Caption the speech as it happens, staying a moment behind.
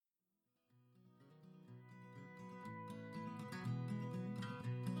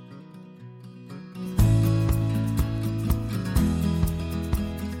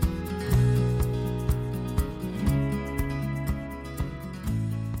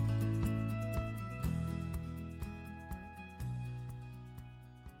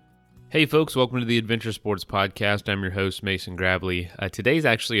Hey folks, welcome to the Adventure Sports Podcast. I'm your host, Mason Gravely. Today's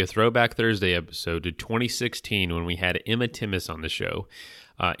actually a Throwback Thursday episode to 2016 when we had Emma Timmis on the show.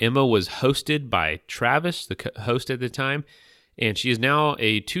 Emma was hosted by Travis, the host at the time, and she is now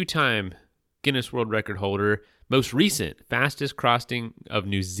a two-time Guinness World Record holder, most recent fastest crossing of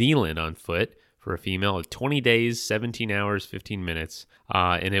New Zealand on foot for a female of 20 days, 17 hours, 15 minutes.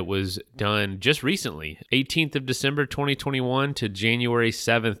 And it was done just recently, 18th of December, 2021 to January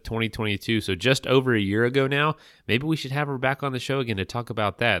 7th, 2022. So just over a year ago now. Maybe we should have her back on the show again to talk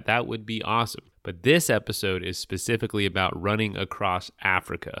about that. That would be awesome. But this episode is specifically about running across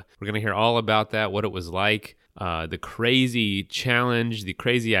Africa. We're going to hear all about that, what it was like, the crazy challenge, the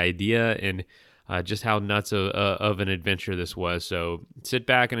crazy idea, and just how nuts of an adventure this was. So sit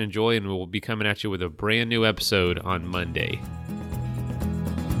back and enjoy, and we'll be coming at you with a brand new episode on Monday.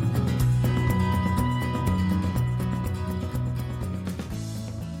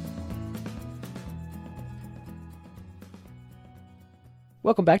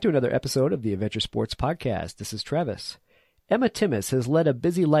 Welcome back to another episode of the Adventure Sports Podcast. This is Travis. Emma Timmis has led a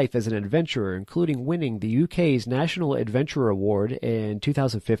busy life as an adventurer, including winning the UK's National Adventurer Award in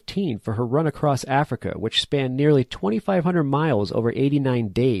 2015 for her run across Africa, which spanned nearly 2,500 miles over 89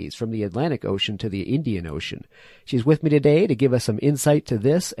 days from the Atlantic Ocean to the Indian Ocean. She's with me today to give us some insight to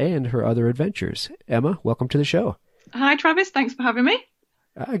this and her other adventures. Emma, welcome to the show. Hi, Travis. Thanks for having me.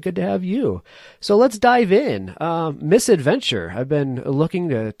 Good to have you. So let's dive in. Misadventure. I've been looking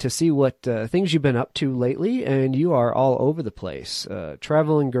to see what things you've been up to lately, and you are all over the place.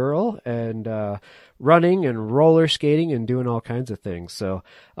 Traveling girl and running and roller skating and doing all kinds of things. So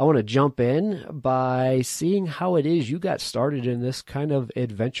I want to jump in by seeing how it is you got started in this kind of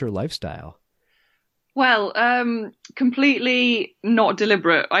adventure lifestyle. Well, completely not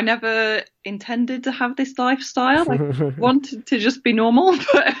deliberate. I never intended to have this lifestyle. I wanted to just be normal,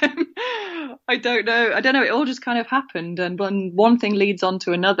 but I don't know. It all just kind of happened, and one thing leads on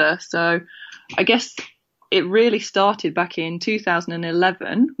to another. So I guess it really started back in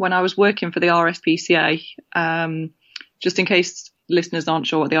 2011 when I was working for the RSPCA. Just in case listeners aren't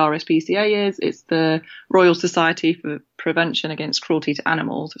sure what the RSPCA is, it's the Royal Society for Prevention Against Cruelty to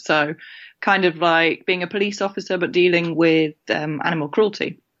Animals. So kind of like being a police officer, but dealing with animal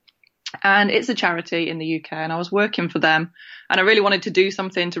cruelty. And it's a charity in the UK, and I was working for them. And I really wanted to do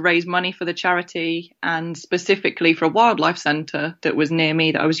something to raise money for the charity, and specifically for a wildlife centre that was near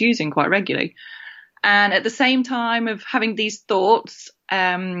me that I was using quite regularly. And at the same time of having these thoughts,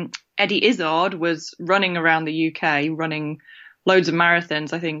 Eddie Izzard was running around the UK, running loads of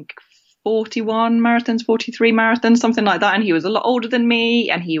marathons, I think 41 marathons, 43 marathons, something like that. And he was a lot older than me,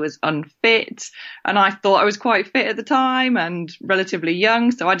 and he was unfit. And I thought I was quite fit at the time and relatively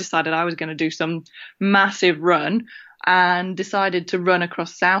young. So I decided I was going to do some massive run, and decided to run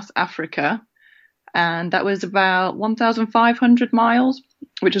across South Africa. And that was about 1,500 miles,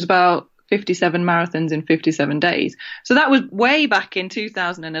 which was about 57 marathons in 57 days. So that was way back in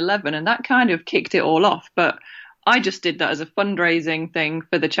 2011, and that kind of kicked it all off. But I just did that as a fundraising thing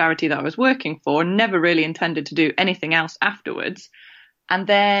for the charity that I was working for, and never really intended to do anything else afterwards. And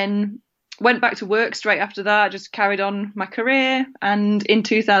then went back to work straight after that, just carried on my career. And in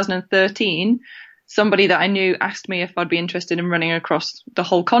 2013, somebody that I knew asked me if I'd be interested in running across the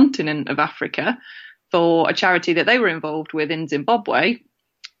whole continent of Africa for a charity that they were involved with in Zimbabwe.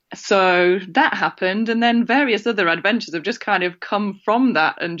 So that happened, and then various other adventures have just kind of come from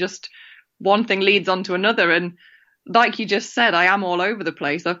that, and just one thing leads on to another. And like you just said, I am all over the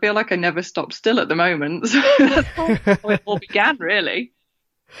place. I feel like I never stop still at the moment. So that's how it all began, really.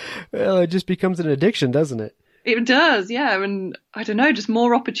 Well, it just becomes an addiction, doesn't it? It does, yeah. And I don't know, just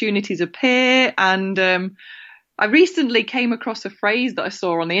more opportunities appear. And I recently came across a phrase that I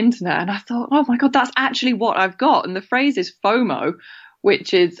saw on the internet, and I thought, oh my God, that's actually what I've got. And the phrase is FOMO,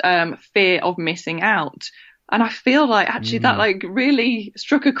 which is fear of missing out. And I feel like actually that like really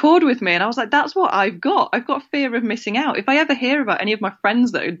struck a chord with me. And I was like, that's what I've got. I've got fear of missing out. If I ever hear about any of my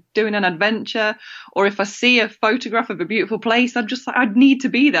friends that are doing an adventure, or if I see a photograph of a beautiful place, I'm just like, I need to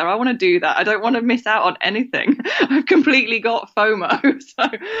be there. I want to do that. I don't want to miss out on anything. I've completely got FOMO.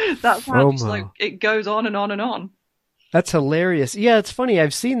 So that's how just like it goes on and on and on. That's hilarious. Yeah, it's funny.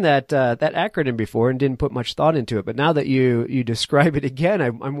 I've seen that acronym before and didn't put much thought into it. But now that you describe it again,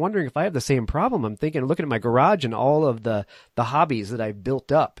 I'm wondering if I have the same problem. I'm looking at my garage and all of the hobbies that I've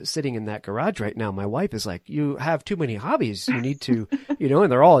built up sitting in that garage right now. My wife is like, you have too many hobbies. You need to, and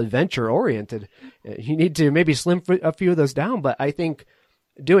they're all adventure oriented. You need to maybe slim a few of those down. But I think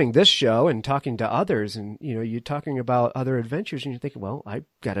doing this show and talking to others, and you're talking about other adventures, and you're thinking, well, I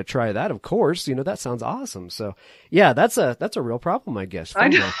got to try that, of course. That sounds awesome. So yeah, that's a real problem, I guess. I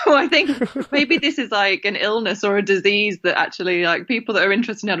know. I think maybe this is like an illness or a disease that actually, like, people that are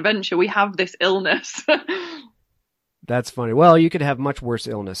interested in adventure, we have this illness. That's funny. Well, you could have much worse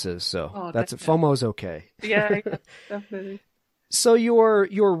illnesses, so that's FOMO's okay. Yeah, definitely. So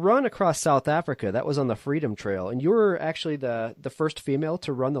your run across South Africa, that was on the Freedom Trail, and you were actually the first female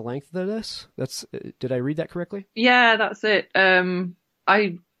to run the length of this. Did I read that correctly? Yeah, that's it.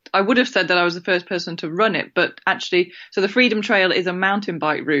 I would have said that I was the first person to run it, but actually, so the Freedom Trail is a mountain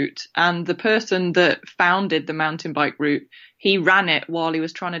bike route, and the person that founded the mountain bike route, he ran it while he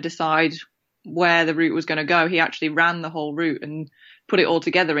was trying to decide where the route was going to go. He actually ran the whole route and put it all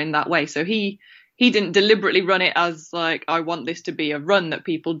together in that way. So he didn't deliberately run it as like, I want this to be a run that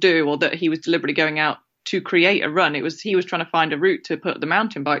people do, or that he was deliberately going out to create a run. He was trying to find a route to put the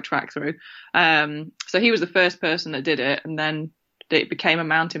mountain bike track through. So he was the first person that did it, and then it became a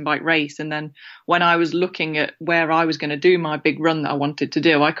mountain bike race. And then when I was looking at where I was going to do my big run that I wanted to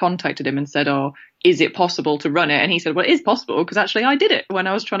do, I contacted him and said, is it possible to run it? And he said, well, it is possible, because actually I did it when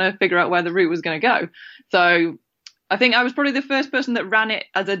I was trying to figure out where the route was going to go. So I think I was probably the first person that ran it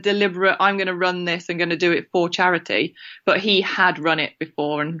as a deliberate, I'm going to run this and going to do it for charity. But he had run it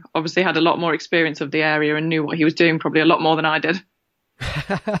before and obviously had a lot more experience of the area and knew what he was doing probably a lot more than I did.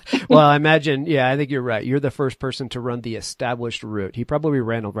 Well, I imagine, I think you're right. You're the first person to run the established route. He probably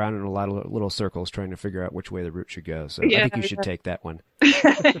ran around in a lot of little circles trying to figure out which way the route should go. So I think you should take that one.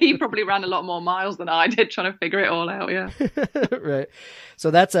 He probably ran a lot more miles than I did trying to figure it all out, yeah. Right. So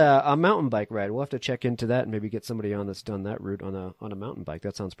that's a mountain bike ride. We'll have to check into that and maybe get somebody on that's done that route on a mountain bike.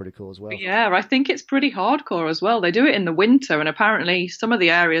 That sounds pretty cool as well. Yeah, I think it's pretty hardcore as well. They do it in the winter, and apparently some of the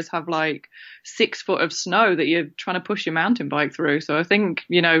areas have like 6 foot of snow that you're trying to push your mountain bike through. So I think,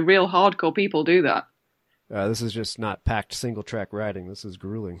 real hardcore people do that. This is just not packed single track riding. This is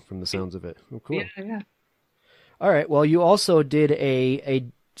grueling from the sounds of it. Oh, cool. Yeah. All right. Well, you also did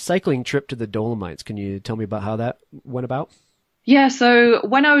a cycling trip to the Dolomites. Can you tell me about how that went about? Yeah. So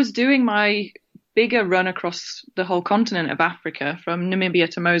when I was doing my bigger run across the whole continent of Africa from Namibia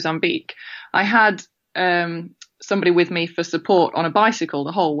to Mozambique, I had somebody with me for support on a bicycle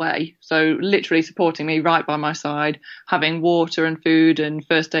the whole way. So literally supporting me right by my side, having water and food and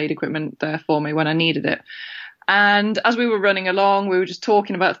first aid equipment there for me when I needed it. And as we were running along, we were just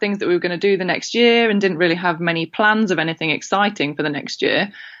talking about things that we were going to do the next year and didn't really have many plans of anything exciting for the next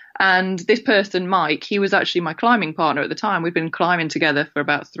year. And this person, Mike, he was actually my climbing partner at the time. We'd been climbing together for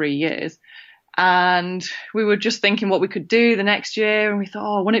about 3 years. And we were just thinking what we could do the next year. And we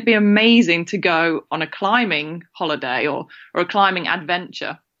thought, wouldn't it be amazing to go on a climbing holiday or a climbing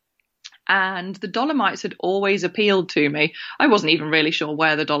adventure? And the Dolomites had always appealed to me. I wasn't even really sure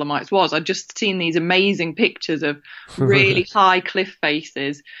where the Dolomites was. I'd just seen these amazing pictures of really high cliff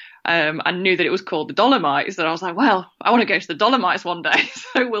faces. I knew that it was called the Dolomites. And I was like, well, I want to go to the Dolomites one day.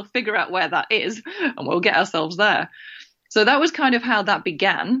 So we'll figure out where that is and we'll get ourselves there. So that was kind of how that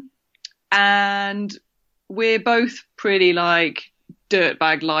began. And we're both pretty like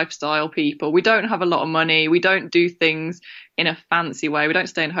dirtbag lifestyle people. We don't have a lot of money. We don't do things in a fancy way. We don't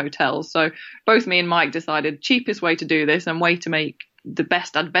stay in hotels. So both me and Mike decided cheapest way to do this and way to make the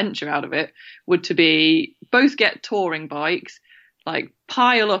best adventure out of it would to be both get touring bikes, like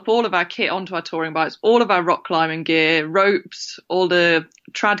pile up all of our kit onto our touring bikes, all of our rock climbing gear, ropes, all the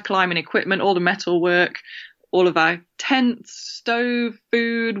trad climbing equipment, all the metal work, all of our tents, stove,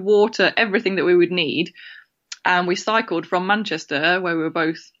 food, water, everything that we would need. And we cycled from Manchester, where we were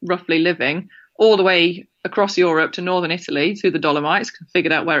both roughly living, all the way across Europe to northern Italy to the Dolomites,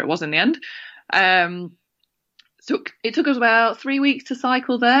 figured out where it was in the end. So it took us about 3 weeks to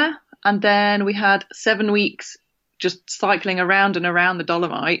cycle there. And then we had 7 weeks just cycling around and around the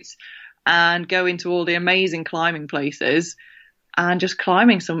Dolomites and going to all the amazing climbing places and just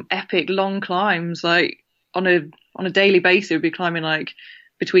climbing some epic long climbs. Like on a daily basis, we'd be climbing like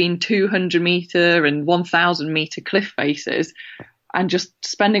between 200 meter and 1,000 meter cliff faces and just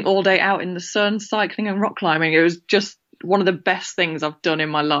spending all day out in the sun, cycling and rock climbing. It was just one of the best things I've done in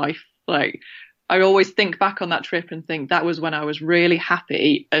my life. Like, I always think back on that trip and think that was when I was really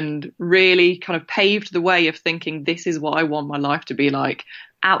happy and really kind of paved the way of thinking this is what I want my life to be like.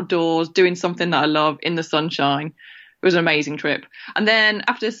 Outdoors, doing something that I love in the sunshine. It was an amazing trip. And then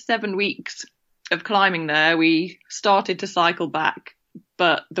after 7 weeks of climbing there, we started to cycle back.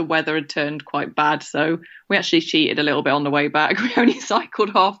 but the weather had turned quite bad. So we actually cheated a little bit on the way back. We only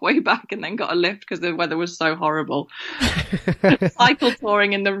cycled halfway back and then got a lift because the weather was so horrible. Cycle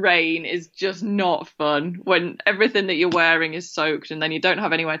touring in the rain is just not fun when everything that you're wearing is soaked and then you don't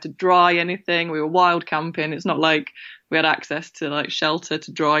have anywhere to dry anything. We were wild camping. It's not like we had access to like shelter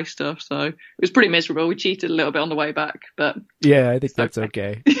to dry stuff. So it was pretty miserable. We cheated a little bit on the way back, but yeah, I think that's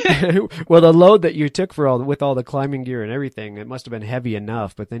okay. Well, the load that you took with all the climbing gear and everything, it must have been heavy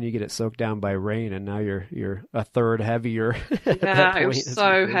enough, but then you get it soaked down by rain and now you're a third heavier. Yeah, it was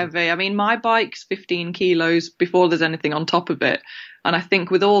so heavy. I mean, my bike's 15 kilos before there's anything on top of it. And I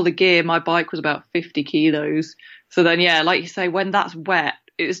think with all the gear, my bike was about 50 kilos. So then, yeah, like you say, when that's wet,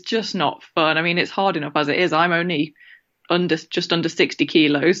 it's just not fun. I mean, it's hard enough as it is. I'm only just under 60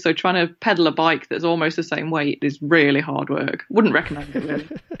 kilos. So trying to pedal a bike that's almost the same weight is really hard work. Wouldn't recommend it,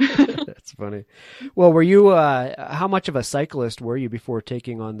 really. That's funny. Well, were you, how much of a cyclist were you before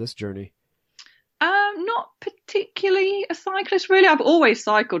taking on this journey? Not particularly a cyclist, really. I've always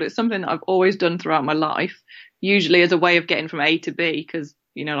cycled. It's something that I've always done throughout my life, usually as a way of getting from A to B, because,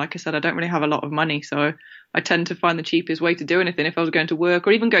 you know, like I said, I don't really have a lot of money. So I tend to find the cheapest way to do anything. If I was going to work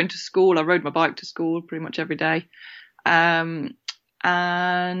or even going to school, I rode my bike to school pretty much every day. And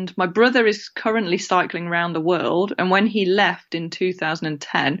my brother is currently cycling around the world. And when he left in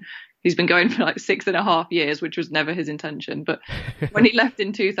 2010, he's been going for like 6.5 years, which was never his intention. But when he left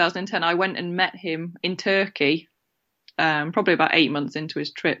in 2010, I went and met him in Turkey, probably about 8 months into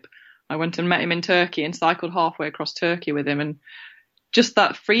his trip. I went and met him in Turkey and cycled halfway across Turkey with him. And just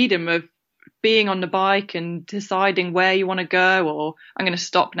that freedom of being on the bike and deciding where you want to go, or I'm going to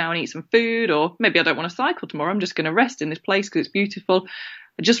stop now and eat some food, or maybe I don't want to cycle tomorrow. I'm just going to rest in this place because it's beautiful.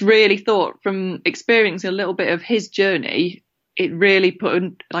 I just really thought from experiencing a little bit of his journey, it really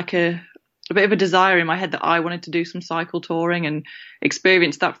put like a bit of a desire in my head that I wanted to do some cycle touring and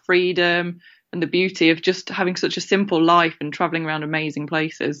experience that freedom and the beauty of just having such a simple life and traveling around amazing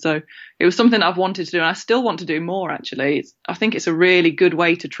places. So it was something I've wanted to do, and I still want to do more, actually. I think it's a really good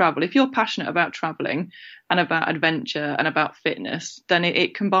way to travel. If you're passionate about traveling and about adventure and about fitness, then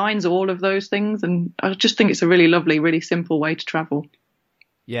it combines all of those things. And I just think it's a really lovely, really simple way to travel.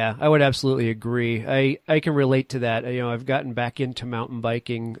 Yeah, I would absolutely agree. I can relate to that. You know, I've gotten back into mountain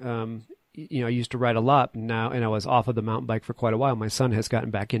biking. You know, I used to ride a lot now, and I was off of the mountain bike for quite a while. My son has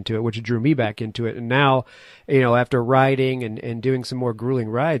gotten back into it, which drew me back into it. And now, you know, after riding and doing some more grueling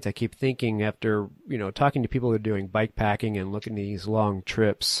rides, I keep thinking after, you know, talking to people who are doing bike packing and looking at these long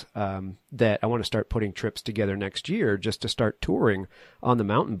trips, that I want to start putting trips together next year just to start touring on the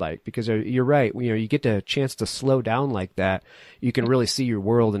mountain bike, because you're right. You know, you get a chance to slow down like that. You can really see your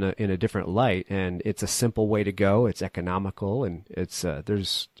world in a different light, and it's a simple way to go. It's economical, and it's,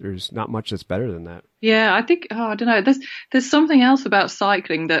 there's not much that's better than that. Yeah, I think, I don't know. There's something else about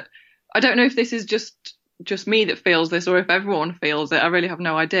cycling that I don't know if this is just me that feels this or if everyone feels it. I really have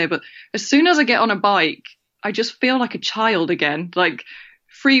no idea. But as soon as I get on a bike, I just feel like a child again, like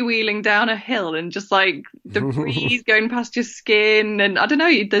freewheeling down a hill and just like the breeze going past your skin. And I don't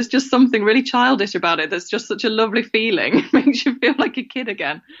know, there's just something really childish about it. That's just such a lovely feeling. It makes you feel like a kid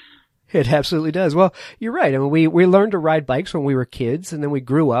again. It absolutely does. Well, you're right. I mean, we learned to ride bikes when we were kids, and then we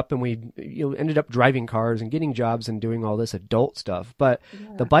grew up and we ended up driving cars and getting jobs and doing all this adult stuff. But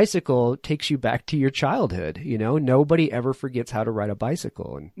the bicycle takes you back to your childhood. You know, nobody ever forgets how to ride a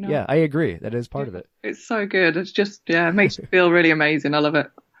bicycle. And yeah, I agree. That is part of it. It's so good. It's just, it makes you feel really amazing. I love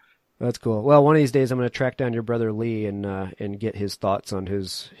it. That's cool. Well, one of these days I'm going to track down your brother Lee and get his thoughts on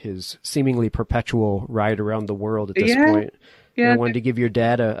his seemingly perpetual ride around the world at this point. Yeah, I wanted to give your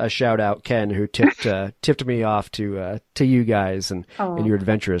dad a shout out, Ken, who tipped me off to you guys and your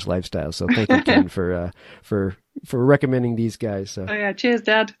adventurous lifestyle. So thank you, Ken, for recommending these guys. So. Oh yeah, cheers,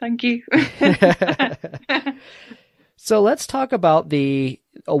 Dad. Thank you. So let's talk about the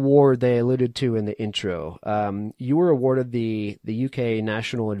award they alluded to in the intro. You were awarded the UK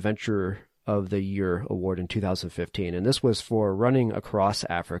National Adventurer of the Year award in 2015, and this was for running across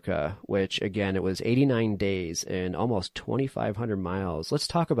Africa, which again, it was 89 days and almost 2,500 miles. Let's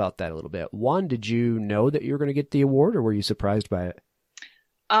talk about that a little bit. One, did you know that you were going to get the award, or were you surprised by it?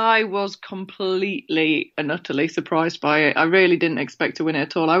 I was completely and utterly surprised by it. I really didn't expect to win it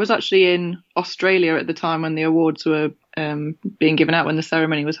at all. I was actually in Australia at the time when the awards were being given out, when the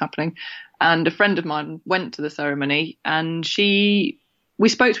ceremony was happening, and a friend of mine went to the ceremony, and we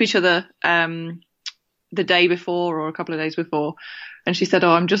spoke to each other the day before or a couple of days before, and she said,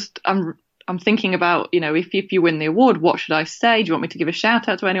 I'm thinking about, if you win the award, what should I say? Do you want me to give a shout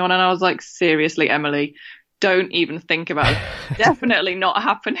out to anyone? And I was like, seriously, Emily, don't even think about it. Definitely not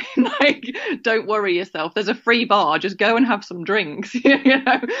happening. Like, don't worry yourself. There's a free bar. Just go and have some drinks. You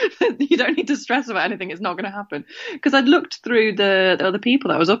don't need to stress about anything. It's not going to happen. Because I'd looked through the other people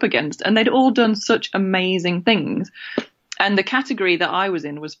that I was up against, and they'd all done such amazing things. And the category that I was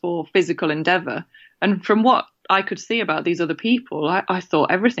in was for physical endeavour. And from what I could see about these other people, I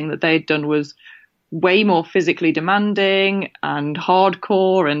thought everything that they'd done was way more physically demanding and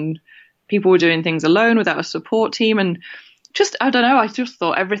hardcore, and people were doing things alone without a support team. And just, I don't know, I just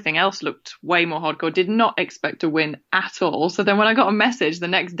thought everything else looked way more hardcore. Did not expect to win at all. So then when I got a message the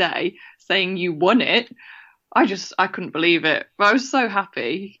next day saying you won it, I couldn't believe it. But I was so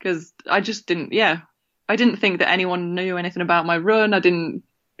happy because I didn't think that anyone knew anything about my run. I didn't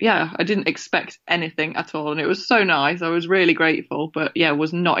expect anything at all. And it was so nice. I was really grateful, but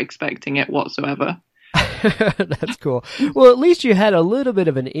was not expecting it whatsoever. That's cool. Well, at least you had a little bit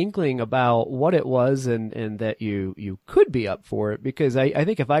of an inkling about what it was and that you could be up for it, because I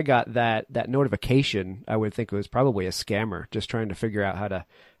think if I got that notification, I would think it was probably a scammer just trying to figure out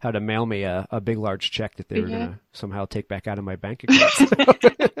how to mail me a big, large check that they were going to somehow take back out of my bank account.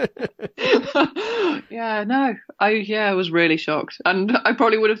 I was really shocked. And I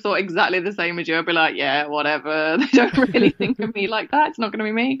probably would have thought exactly the same as you. I'd be like, yeah, whatever. They don't really think of me like that. It's not going to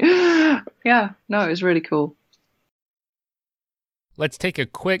be me. Yeah, no, it was really cool. Let's take a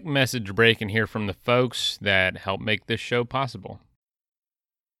quick message break and hear from the folks that help make this show possible.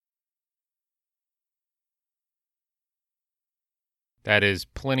 That is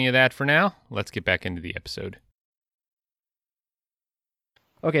plenty of that for now. Let's get back into the episode.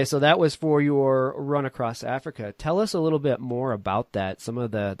 Okay, so that was for your run across Africa. Tell us a little bit more about that, some of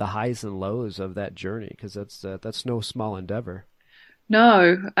the highs and lows of that journey, because that's no small endeavor.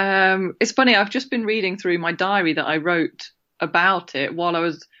 No, it's funny. I've just been reading through my diary that I wrote about it while I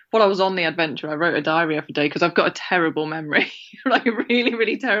was on the adventure. I wrote a diary every day because I've got a terrible memory, like a really,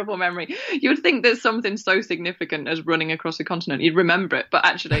 really terrible memory. You would think there's something so significant as running across a continent, you'd remember it, but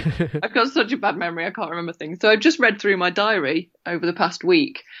actually I've got such a bad memory, I can't remember things. So I've just read through my diary over the past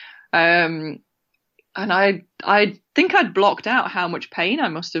week, and I think I'd blocked out how much pain I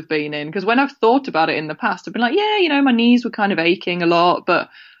must have been in, because when I've thought about it in the past, I've been like, my knees were kind of aching a lot, but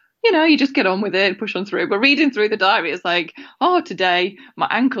you just get on with it, push on through. But reading through the diary, it's like, today my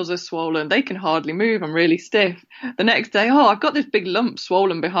ankles are swollen. They can hardly move. I'm really stiff. The next day, I've got this big lump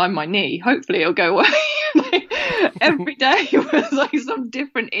swollen behind my knee. Hopefully it'll go away. Every day was like some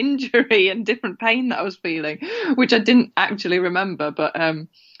different injury and different pain that I was feeling, which I didn't actually remember. But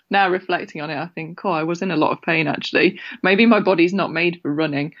now reflecting on it, I think, I was in a lot of pain, actually. Maybe my body's not made for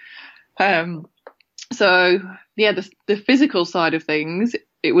running. So, the physical side of things,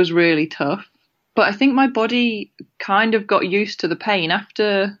 it was really tough. But I think my body kind of got used to the pain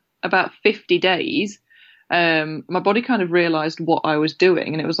after about 50 days. My body kind of realized what I was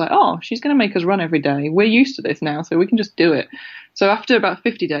doing, and it was like, she's going to make us run every day. We're used to this now, so we can just do it. So after about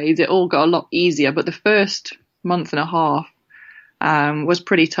 50 days, it all got a lot easier. But the first month and a half was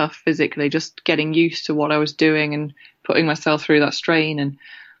pretty tough physically, just getting used to what I was doing and putting myself through that strain. And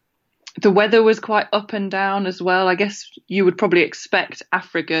the weather was quite up and down as well. I guess you would probably expect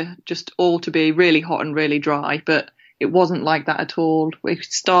Africa just all to be really hot and really dry, but it wasn't like that at all. We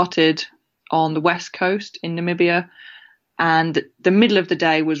started on the west coast in Namibia, and the middle of the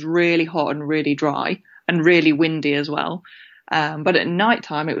day was really hot and really dry and really windy as well. But at night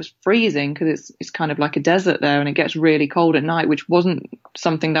time it was freezing because it's kind of like a desert there, and it gets really cold at night, which wasn't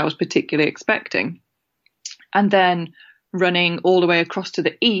something that I was particularly expecting. And then running all the way across to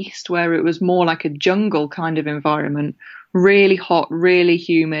the east, where it was more like a jungle kind of environment, really hot, really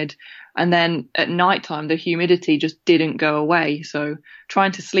humid. And then at nighttime, the humidity just didn't go away. So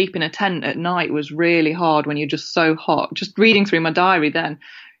trying to sleep in a tent at night was really hard when you're just so hot. Just reading through my diary then,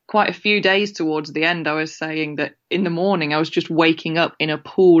 quite a few days towards the end, I was saying that in the morning, I was just waking up in a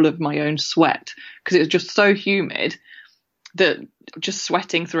pool of my own sweat because it was just so humid that just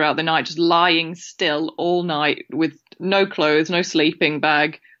sweating throughout the night, just lying still all night with no clothes, no sleeping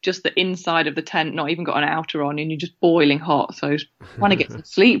bag, just the inside of the tent, not even got an outer on, and you're just boiling hot. So trying to get some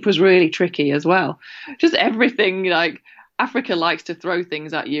sleep was really tricky as well. Just everything, like Africa likes to throw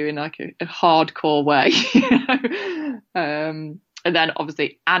things at you in like a hardcore way. And then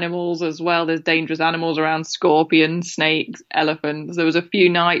obviously animals as well. There's dangerous animals around, scorpions, snakes, elephants. There was a few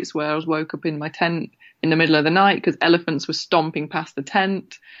nights where I was woke up in my tent in the middle of the night because elephants were stomping past the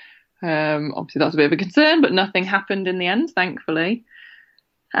tent. Obviously that's a bit of a concern, but nothing happened in the end, thankfully.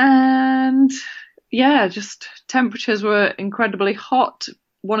 And just temperatures were incredibly hot.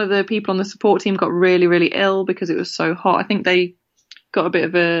 One of the people on the support team got really, really ill because it was so hot. I think they got a bit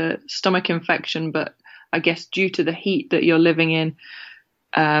of a stomach infection, but I guess due to the heat that you're living in,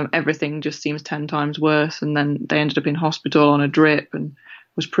 everything just seems 10 times worse. And then they ended up in hospital on a drip and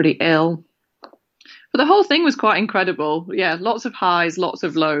was pretty ill. But the whole thing was quite incredible. Yeah, lots of highs, lots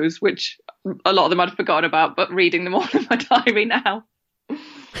of lows, which a lot of them I'd forgotten about, but reading them all in my diary now.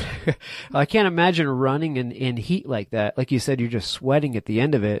 I can't imagine running in heat like that. Like you said, you're just sweating at the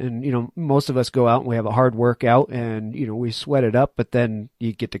end of it. And, most of us go out and we have a hard workout and, we sweat it up, but then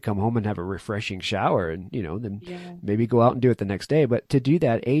you get to come home and have a refreshing shower and, then maybe go out and do it the next day. But to do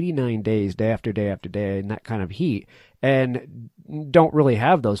that 89 days, day after day after day in that kind of heat, and don't really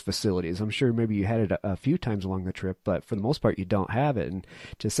have those facilities. I'm sure maybe you had it a few times along the trip, but for the most part, you don't have it. And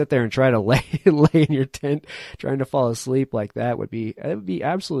to sit there and try to lay in your tent, trying to fall asleep like that would be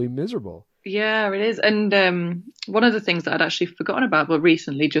absolutely miserable. Yeah, it is. And one of the things that I'd actually forgotten about, but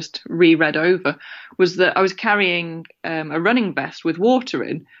recently just reread over, was that I was carrying a running vest with water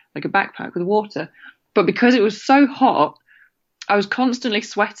in, like a backpack with water. But because it was so hot, I was constantly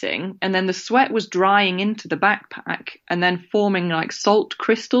sweating, and then the sweat was drying into the backpack and then forming like salt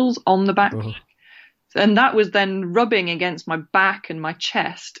crystals on the backpack. And that was then rubbing against my back and my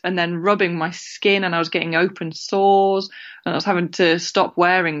chest and then rubbing my skin, and I was getting open sores, and I was having to stop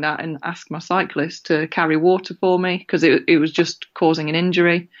wearing that and ask my cyclist to carry water for me because it was just causing an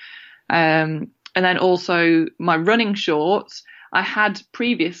injury. And then also my running shorts, I had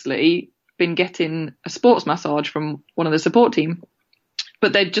previously been getting a sports massage from one of the support team,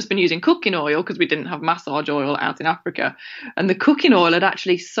 but they'd just been using cooking oil because we didn't have massage oil out in Africa, and the cooking oil had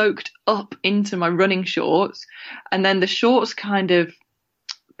actually soaked up into my running shorts, and then the shorts kind of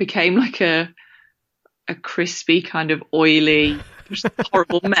became like a crispy kind of oily just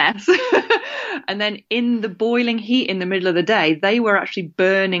horrible mess. And then in the boiling heat in the middle of the day, they were actually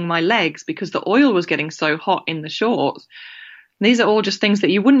burning my legs because the oil was getting so hot in the shorts. These are all just things that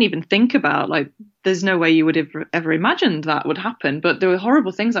you wouldn't even think about. Like, there's no way you would have ever imagined that would happen. But there were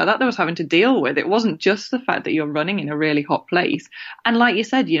horrible things like that I was having to deal with. It wasn't just the fact that you're running in a really hot place. And like you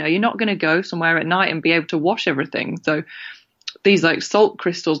said, you're not going to go somewhere at night and be able to wash everything. So these like salt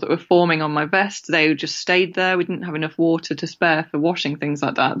crystals that were forming on my vest, they just stayed there. We didn't have enough water to spare for washing, things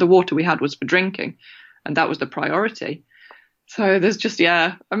like that. The water we had was for drinking, and that was the priority. So there's just,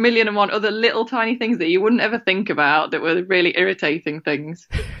 a million and one other little tiny things that you wouldn't ever think about that were really irritating things.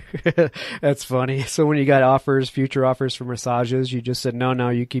 That's funny. So when you got future offers for massages, you just said, no,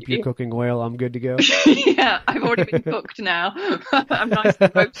 you keep your cooking oil. I'm good to go. Yeah, I've already been cooked now. I'm nice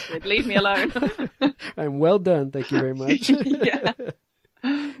and roasted. Leave me alone. I'm well done. Thank you very much. Yeah.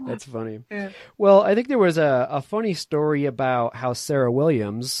 That's funny. Yeah. Well, I think there was a funny story about how Sarah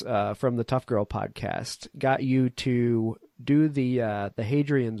Williams from the Tough Girl podcast got you to do the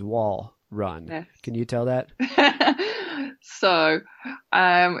Hadrian's Wall run. Yeah. Can you tell that? So,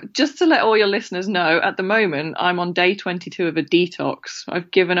 just to let all your listeners know, at the moment, I'm on day 22 of a detox. I've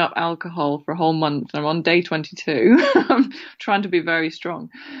given up alcohol for a whole month. I'm on day 22. I'm trying to be very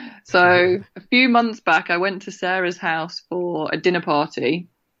strong. So a few months back, I went to Sarah's house for a dinner party,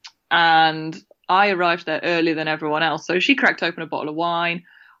 and I arrived there earlier than everyone else. So she cracked open a bottle of wine.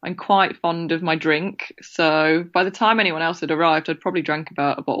 I'm quite fond of my drink, so by the time anyone else had arrived, I'd probably drank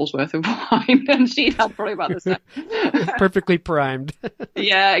about a bottle's worth of wine, and she'd had probably about the same. Perfectly primed.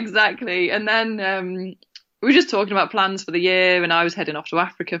 Yeah, exactly. And then we were just talking about plans for the year, and I was heading off to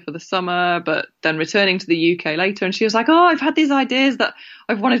Africa for the summer, but then returning to the UK later, and she was like, I've had these ideas that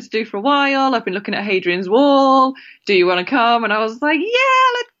I've wanted to do for a while. I've been looking at Hadrian's Wall. Do you want to come? And I was like,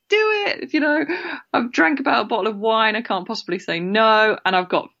 yeah, let's do it. I've drank about a bottle of wine. I can't possibly say no. And I've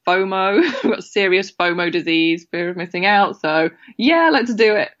got FOMO. I've got serious FOMO disease, fear of missing out. So yeah, let's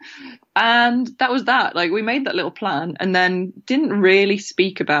do it. And that was that. Like, we made that little plan and then didn't really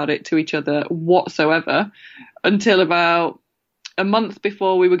speak about it to each other whatsoever until about a month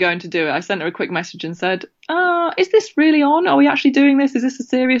before we were going to do it. I sent her a quick message and said, is this really on? Are we actually doing this? Is this a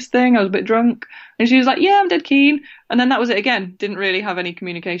serious thing? I was a bit drunk. And she was like, yeah, I'm dead keen. And then that was it again. Didn't really have any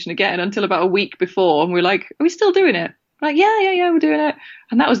communication again until about a week before. And we're like, are we still doing it? Like, yeah, we're doing it.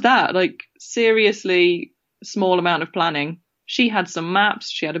 And that was that. Like, seriously small amount of planning. She had some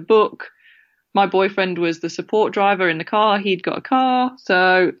maps. She had a book. My boyfriend was the support driver in the car. He'd got a car.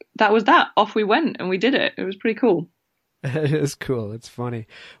 So that was that. Off we went and we did it. It was pretty cool. It is cool. It's funny.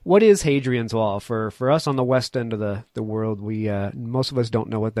 What is Hadrian's Wall? For us on the west end of the world, we most of us don't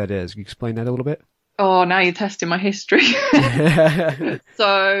know what that is. Can you explain that a little bit? Oh, now you're testing my history.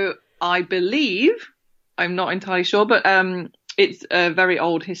 So I believe, I'm not entirely sure, but it's a very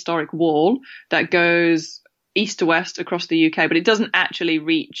old historic wall that goes east to west across the UK, but it doesn't actually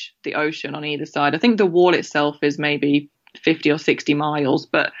reach the ocean on either side. I think the wall itself is maybe 50 or 60 miles,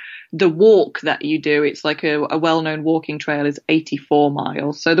 but the walk that you do, it's like a well-known walking trail, is 84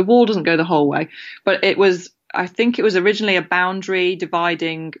 miles. So the wall doesn't go the whole way, but I think it was originally a boundary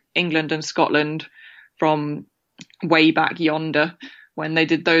dividing England and Scotland from way back yonder when they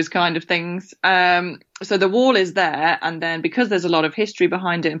did those kind of things. So the wall is there, and then because there's a lot of history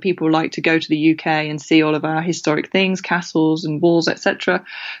behind it and people like to go to the UK and see all of our historic things, castles and walls, etc.,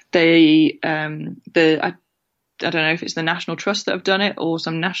 I don't know if it's the National Trust that have done it or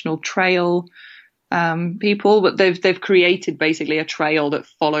some National Trail people, but they've created basically a trail that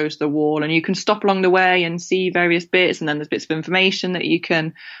follows the wall, and you can stop along the way and see various bits, and then there's bits of information that you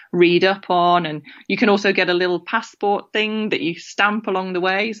can read up on, and you can also get a little passport thing that you stamp along the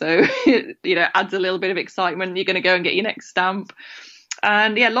way, so it adds a little bit of excitement. You're going to go and get your next stamp,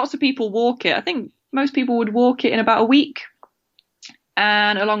 and yeah, lots of people walk it. I think most people would walk it in about a week.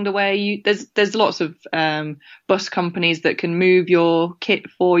 And along the way, there's lots of bus companies that can move your kit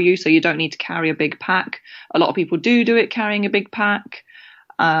for you, so you don't need to carry a big pack. A lot of people do it carrying a big pack.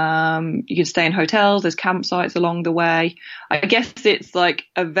 You can stay in hotels. There's campsites along the way. I guess it's like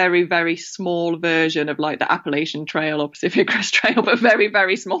a very, very small version of like the Appalachian Trail or Pacific Crest Trail, but very,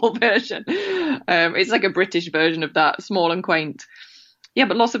 very small version. It's like a British version of that, small and quaint. Yeah,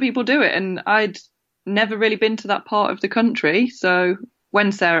 but lots of people do it, and I'd never really been to that part of the country, so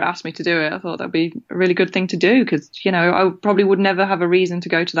when Sarah asked me to do it, I thought that'd be a really good thing to do, because I probably would never have a reason to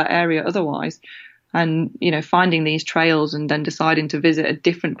go to that area otherwise, and finding these trails and then deciding to visit a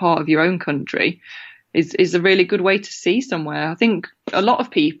different part of your own country is a really good way to see somewhere. I think a lot of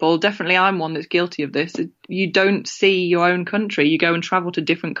people, definitely I'm one that's guilty of this, you don't see your own country. You go and travel to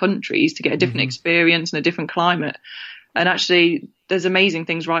different countries to get a different experience and a different climate. And actually, there's amazing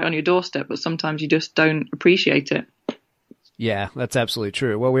things right on your doorstep, but sometimes you just don't appreciate it. Yeah, that's absolutely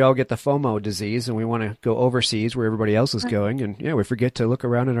true. Well, we all get the FOMO disease, and we want to go overseas where everybody else is going, and we forget to look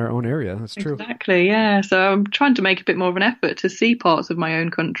around in our own area. That's true. Exactly, yeah. So I'm trying to make a bit more of an effort to see parts of my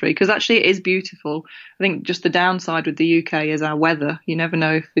own country, because actually it is beautiful. I think just the downside with the UK is our weather. You never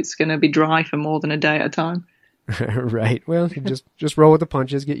know if it's going to be dry for more than a day at a time. Right. Well, you just roll with the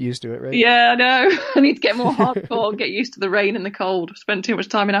punches, get used to it, right? Yeah, I know. I need to get more hardcore, get used to the rain and the cold. I've spent too much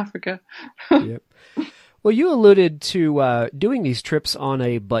time in Africa. Yep. Well, you alluded to doing these trips on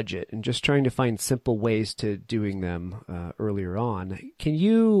a budget and just trying to find simple ways to doing them earlier on. Can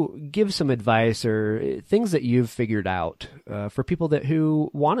you give some advice or things that you've figured out for people who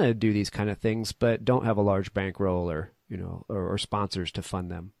want to do these kind of things but don't have a large bankroll or sponsors to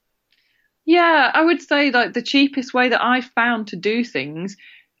fund them? Yeah, I would say like the cheapest way that I've found to do things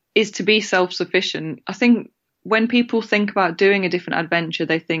is to be self-sufficient. I think when people think about doing a different adventure,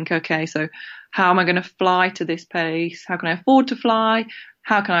 they think, okay, so how am I going to fly to this place? How can I afford to fly?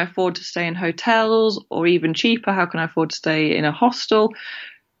 How can I afford to stay in hotels? Or even cheaper, how can I afford to stay in a hostel?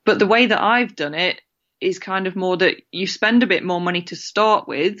 But the way that I've done it is kind of more that you spend a bit more money to start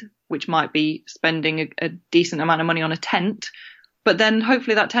with, which might be spending a decent amount of money on a tent. But then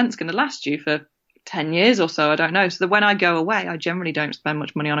hopefully that tent's going to last you for 10 years or so. I don't know. So that when I go away, I generally don't spend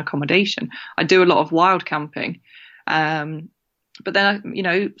much money on accommodation. I do a lot of wild camping. But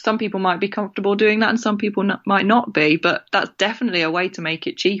then, some people might be comfortable doing that and some people might not be. But that's definitely a way to make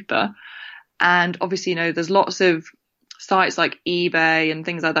it cheaper. And obviously, there's lots of sites like eBay and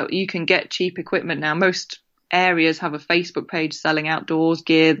things like that. You can get cheap equipment now. Most areas have a Facebook page selling outdoors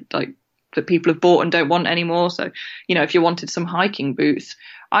gear, like that people have bought and don't want anymore. So, if you wanted some hiking boots,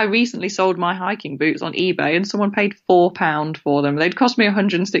 I recently sold my hiking boots on eBay and someone paid £4 for them. They'd cost me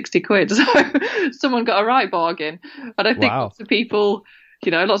 160 quid. So someone got a right bargain. And I think lots of people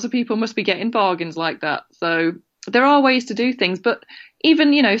must be getting bargains like that. So there are ways to do things. But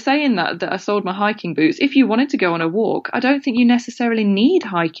even, saying that I sold my hiking boots, if you wanted to go on a walk, I don't think you necessarily need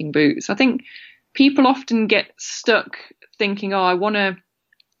hiking boots. I think people often get stuck thinking, I want to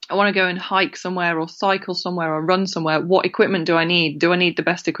go and hike somewhere or cycle somewhere or run somewhere. What equipment do I need? Do I need the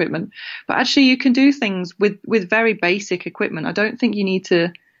best equipment? But actually you can do things with very basic equipment. I don't think you need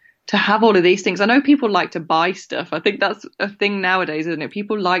to have all of these things. I know people like to buy stuff. I think that's a thing nowadays, isn't it?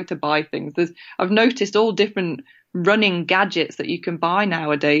 People like to buy things. I've noticed all different running gadgets that you can buy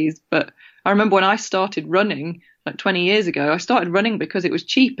nowadays. But I remember when I started running like 20 years ago, I started running because it was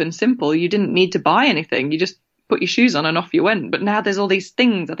cheap and simple. You didn't need to buy anything. You just put your shoes on and off you went. But now there's all these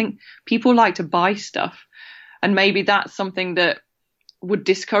things. I think people like to buy stuff, and maybe that's something that would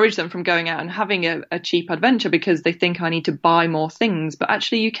discourage them from going out and having a cheap adventure because they think I need to buy more things. But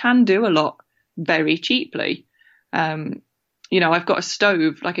actually you can do a lot very cheaply. I've got a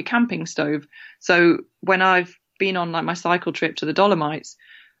stove, like a camping stove. So when I've been on like my cycle trip to the Dolomites,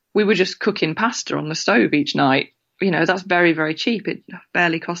 we were just cooking pasta on the stove each night. that's very, very cheap. It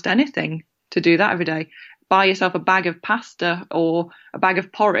barely costs anything to do that every day. Buy yourself a bag of pasta or a bag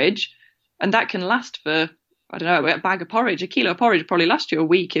of porridge, and that can last for, I don't know, a kilo of porridge probably lasts you a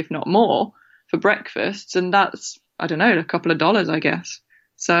week, if not more, for breakfasts. And that's, I don't know, a couple of dollars, I guess.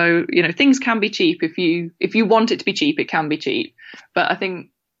 So, things can be cheap. If you want it to be cheap, it can be cheap. But I think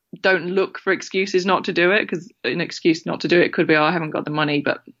don't look for excuses not to do it, because an excuse not to do it could be, I haven't got the money.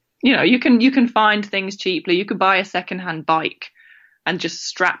 But, you can find things cheaply. You could buy a secondhand bike and just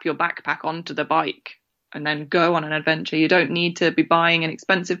strap your backpack onto the bike and then go on an adventure. You don't need to be buying an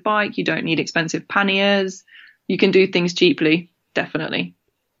expensive bike. You don't need expensive panniers. You can do things cheaply, definitely.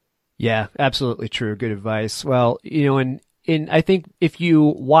 Yeah, absolutely true. Good advice. Well, and I think if you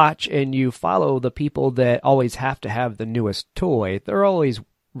watch and you follow the people that always have to have the newest toy, they're always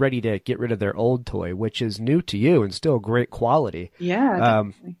ready to get rid of their old toy, which is new to you and still great quality. Yeah.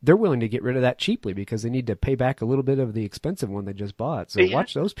 They're willing to get rid of that cheaply because they need to pay back a little bit of the expensive one they just bought. So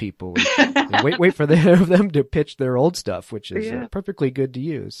watch those people and wait for them to pitch their old stuff, which is perfectly good to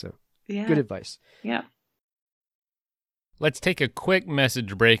use. So good advice. Yeah. Let's take a quick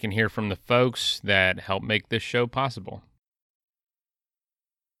message break and hear from the folks that help make this show possible.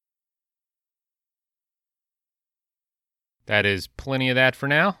 That is plenty of that for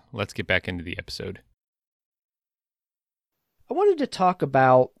now. Let's get back into the episode. I wanted to talk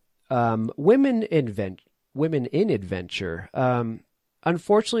about women in adventure.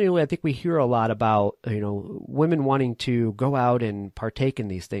 Unfortunately, I think we hear a lot about women wanting to go out and partake in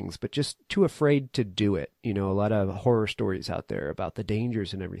these things, but just too afraid to do it. A lot of horror stories out there about the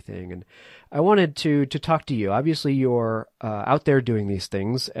dangers and everything. And I wanted to talk to you. Obviously, you're out there doing these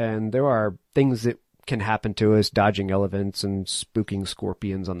things, and there are things that can happen to us, dodging elephants and spooking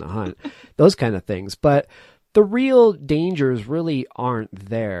scorpions on the hunt, those kind of things. But the real dangers really aren't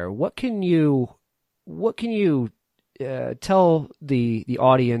there. What can you tell the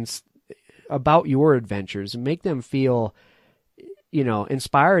audience about your adventures and make them feel,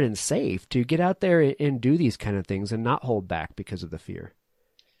 inspired and safe to get out there and do these kind of things and not hold back because of the fear?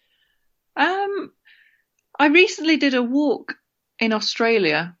 I recently did a walk in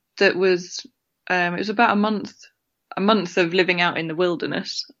Australia that was, it was about a month of living out in the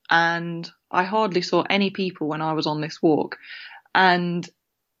wilderness, and I hardly saw any people when I was on this walk. And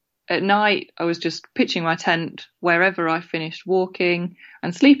at night, I was just pitching my tent wherever I finished walking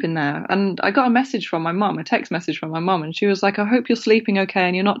and sleeping there. And I got a message from my mum, a text message from my mum, and she was like, I hope you're sleeping okay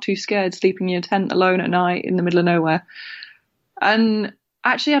and you're not too scared sleeping in your tent alone at night in the middle of nowhere. And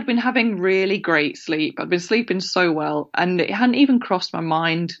actually, I'd been having really great sleep. I'd been sleeping so well, and it hadn't even crossed my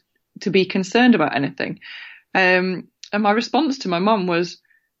mind to be concerned about anything. And my response to my mum was,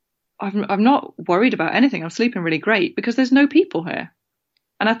 I'm not worried about anything. I'm sleeping really great because there's no people here.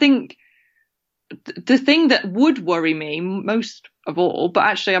 And I think the thing that would worry me most of all, but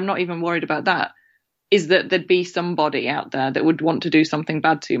actually I'm not even worried about that, is that there'd be somebody out there that would want to do something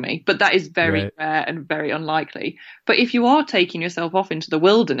bad to me. But that is very rare and very unlikely. But if you are taking yourself off into the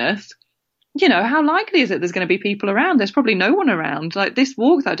wilderness, how likely is it there's going to be people around? There's probably no one around. Like this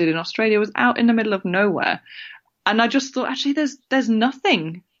walk that I did in Australia was out in the middle of nowhere. And I just thought, actually, there's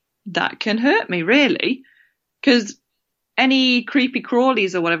nothing that can hurt me, really. Because any creepy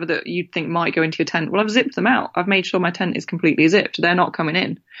crawlies or whatever that you'd think might go into your tent, well, I've zipped them out. I've made sure my tent is completely zipped. They're not coming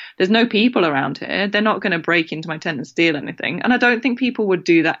in. There's no people around here. They're not going to break into my tent and steal anything. And I don't think people would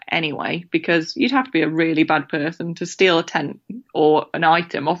do that anyway, because you'd have to be a really bad person to steal a tent or an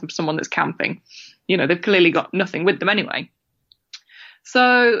item off of someone that's camping. They've clearly got nothing with them anyway.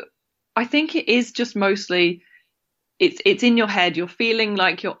 So I think it is just mostly it's in your head. You're feeling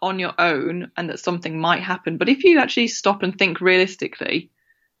like you're on your own and that something might happen. But if you actually stop and think realistically,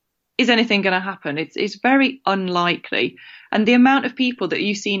 is anything going to happen? It's very unlikely. And the amount of people that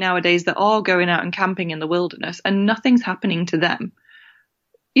you see nowadays that are going out and camping in the wilderness and nothing's happening to them,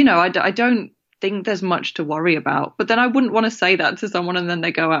 I don't think there's much to worry about. But then I wouldn't want to say that to someone and then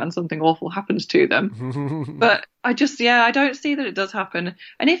they go out and something awful happens to them. But I don't see that it does happen.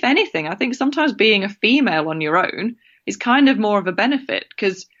 And if anything, I think sometimes being a female on your own is kind of more of a benefit,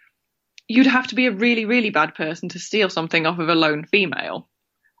 because you'd have to be a really, really bad person to steal something off of a lone female,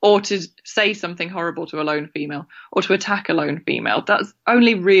 or to say something horrible to a lone female, or to attack a lone female. That's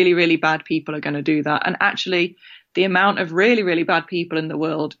only really, really bad people are going to do that. And actually, the amount of really, really bad people in the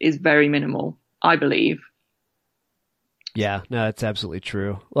world is very minimal, I believe. Yeah, no, that's absolutely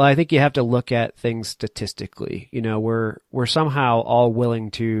true. Well, I think you have to look at things statistically. We're somehow all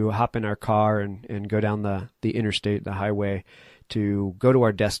willing to hop in our car and go down the interstate, the highway, to go to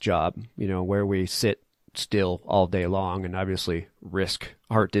our desk job, where we sit still all day long and obviously risk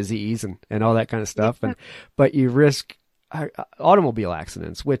heart disease and all that kind of stuff. But you risk automobile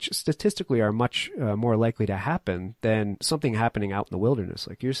accidents, which statistically are much more likely to happen than something happening out in the wilderness,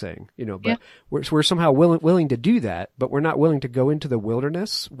 like you're saying, but we're somehow willing to do that, but we're not willing to go into the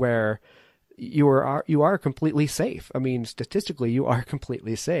wilderness where you are completely safe. I mean, statistically, you are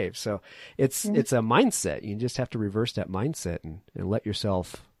completely safe. So it's a mindset. You just have to reverse that mindset and let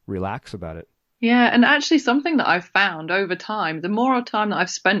yourself relax about it. Yeah, and actually something that I've found over time, the more time that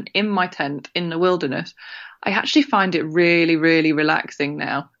I've spent in my tent in the wilderness, I actually find it really, really relaxing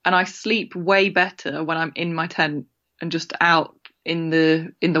now. And I sleep way better when I'm in my tent and just out in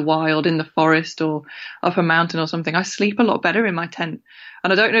the wild, in the forest or up a mountain or something. I sleep a lot better in my tent.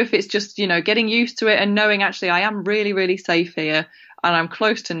 And I don't know if it's just, getting used to it and knowing actually I am really, really safe here and I'm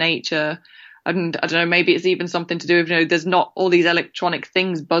close to nature. And I don't know, maybe it's even something to do with, there's not all these electronic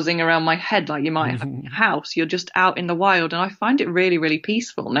things buzzing around my head like you might have in your house. You're just out in the wild. And I find it really, really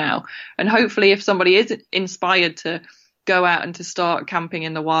peaceful now. And hopefully if somebody is inspired to go out and to start camping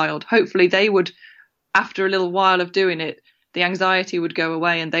in the wild, hopefully they would, after a little while of doing it, the anxiety would go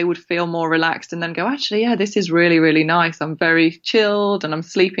away and they would feel more relaxed and then go, actually, yeah, this is really, really nice. I'm very chilled and I'm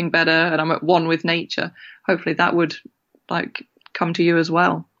sleeping better and I'm at one with nature. Hopefully that would come to you as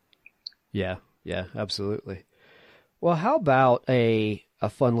well. Yeah, absolutely. Well, how about a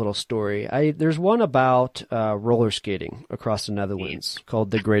fun little story? There's one about roller skating across the Netherlands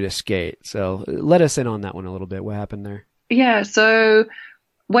called The Great Escape. So let us in on that one a little bit. What happened there? Yeah, so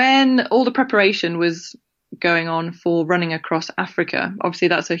when all the preparation was going on for running across Africa, obviously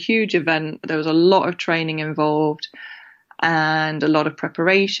that's a huge event. There was a lot of training involved and a lot of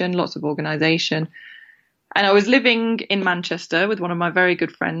preparation, lots of organisation. And I was living in Manchester with one of my very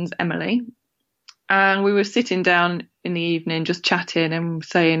good friends, Emily, and we were sitting down in the evening just chatting and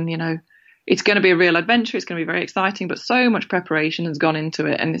saying, it's going to be a real adventure. It's going to be very exciting, but so much preparation has gone into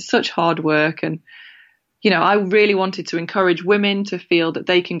it and it's such hard work. And, I really wanted to encourage women to feel that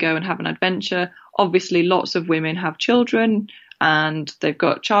they can go and have an adventure. Obviously, lots of women have children and they've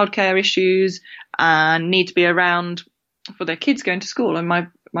got childcare issues and need to be around for their kids going to school. And my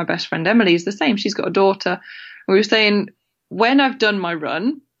best friend Emily is the same. She's got a daughter. We were saying, when I've done my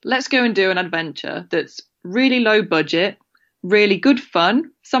run, let's go and do an adventure that's really low budget, really good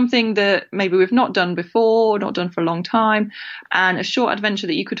fun, something that maybe we've not done before, not done for a long time, and a short adventure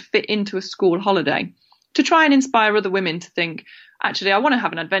that you could fit into a school holiday to try and inspire other women to think, actually, I want to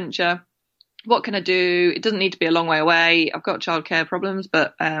have an adventure. What can I do? It doesn't need to be a long way away. I've got childcare problems,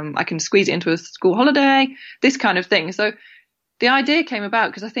 but I can squeeze it into a school holiday, this kind of thing. So the idea came about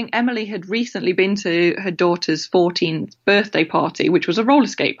because I think Emily had recently been to her daughter's 14th birthday party, which was a roller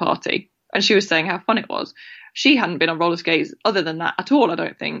skate party. And she was saying how fun it was. She hadn't been on roller skates other than that at all, I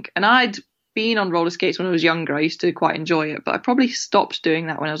don't think. And I'd been on roller skates when I was younger. I used to quite enjoy it, but I probably stopped doing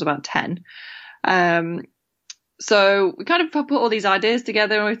that when I was about 10. So we kind of put all these ideas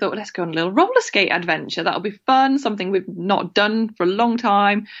together and we thought, well, let's go on a little roller skate adventure. That'll be fun, something we've not done for a long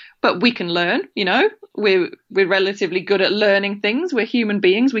time, but we can learn, we're relatively good at learning things. We're human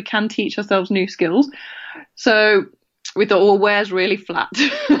beings. We can teach ourselves new skills. So we thought, well, where's really flat?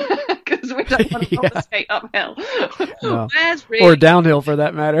 Because we don't want to roller skate uphill. No. Where's really or downhill for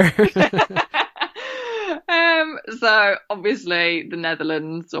that matter. So obviously the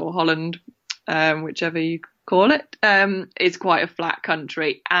Netherlands or Holland, whichever you call it, is quite a flat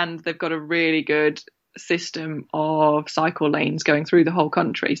country and they've got a really good system of cycle lanes going through the whole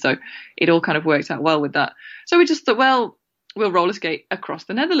country. So it all kind of works out well with that. So we just thought, well, we'll roller skate across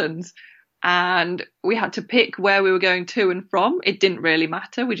the Netherlands. And we had to pick where we were going to and from. It didn't really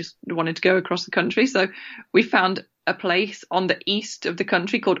matter. We just wanted to go across the country. So we found a place on the east of the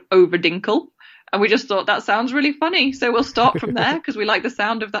country called Overdinkel. And we just thought that sounds really funny. So we'll start from there because we like the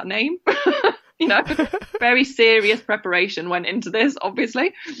sound of that name. Very serious preparation went into this,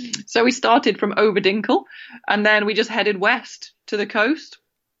 obviously. So we started from Overdinkel and then we just headed west to the coast.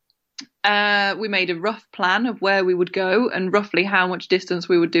 We made a rough plan of where we would go and roughly how much distance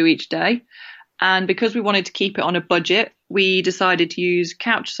we would do each day. And because we wanted to keep it on a budget, we decided to use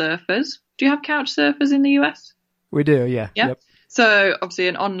couch surfers. Do you have couch surfers in the US? We do, yeah. Yep. So obviously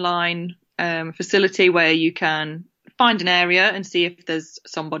an online facility where you can find an area and see if there's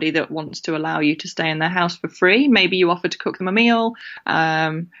somebody that wants to allow you to stay in their house for free. Maybe you offer to cook them a meal.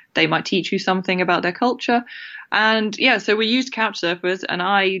 They might teach you something about their culture. And so we used couch surfers and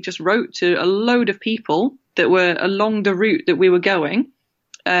I just wrote to a load of people that were along the route that we were going.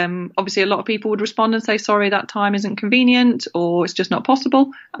 Obviously a lot of people would respond and say, sorry, that time isn't convenient or it's just not possible.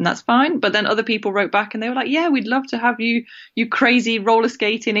 And that's fine. But then other people wrote back and they were like, yeah, we'd love to have you crazy roller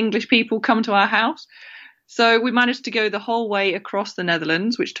skating English people come to our house. So we managed to go the whole way across the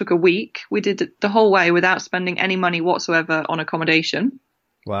Netherlands, which took a week. We did it the whole way without spending any money whatsoever on accommodation.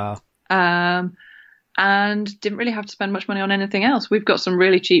 Wow. And didn't really have to spend much money on anything else. We've got some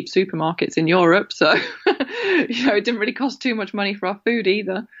really cheap supermarkets in Europe, so it didn't really cost too much money for our food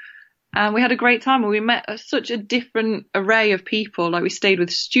either. And we had a great time, and we met such a different array of people. Like, we stayed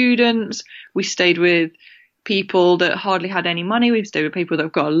with students, we stayed with people that hardly had any money, we stayed with people that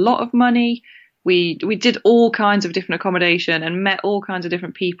have got a lot of money. We did all kinds of different accommodation and met all kinds of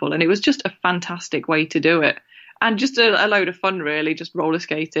different people, and it was just a fantastic way to do it. And just a load of fun, really, just roller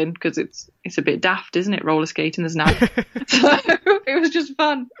skating, because it's a bit daft, isn't it? Roller skating, there's now. So it was just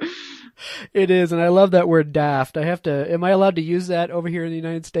fun. It is, and I love that word daft. Am I allowed to use that over here in the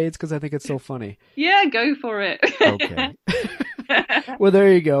United States? Because I think it's so funny. Yeah, go for it. Okay. Well,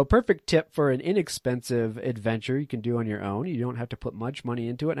 there you go. Perfect tip for an inexpensive adventure you can do on your own. You don't have to put much money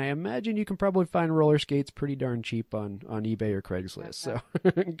into it. And I imagine you can probably find roller skates pretty darn cheap on eBay or Craigslist. So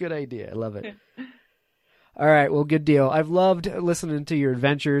good idea. I love it. All right. Well, good deal. I've loved listening to your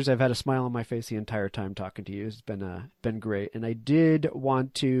adventures. I've had a smile on my face the entire time talking to you. It's been great. And I did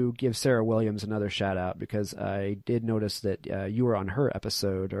want to give Sarah Williams another shout out, because I did notice that you were on her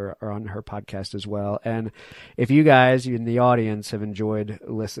episode or on her podcast as well. And if you guys in the audience have enjoyed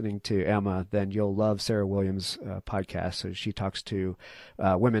listening to Emma, then you'll love Sarah Williams' podcast. So she talks to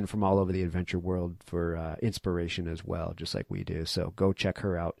women from all over the adventure world for inspiration as well, just like we do. So go check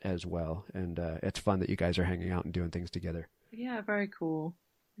her out as well. And it's fun that you guys are hanging out and doing things together. Yeah, very cool.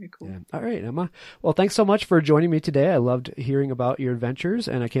 Very cool. Yeah. All right, Emma. Well, thanks so much for joining me today. I loved hearing about your adventures,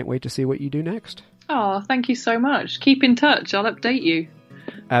 and I can't wait to see what you do next. Oh, thank you so much. Keep in touch. I'll update you.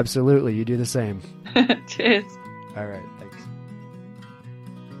 Absolutely. You do the same. Cheers. All right. Thanks.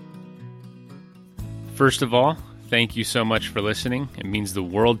 First of all, thank you so much for listening. It means the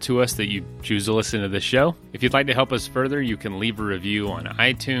world to us that you choose to listen to this show. If you'd like to help us further, you can leave a review on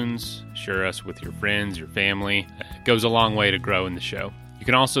iTunes, share us with your friends, your family. It goes a long way to growing the show. You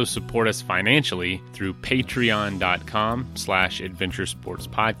can also support us financially through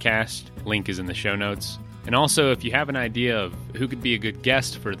patreon.com/adventuresportspodcast. Link is in the show notes. And also, if you have an idea of who could be a good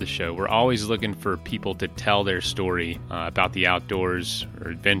guest for the show, we're always looking for people to tell their story about the outdoors or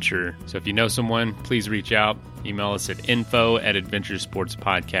adventure. So if you know someone, please reach out. Email us at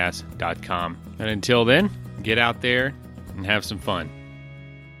info@adventuresportspodcast.com. And until then, get out there and have some fun.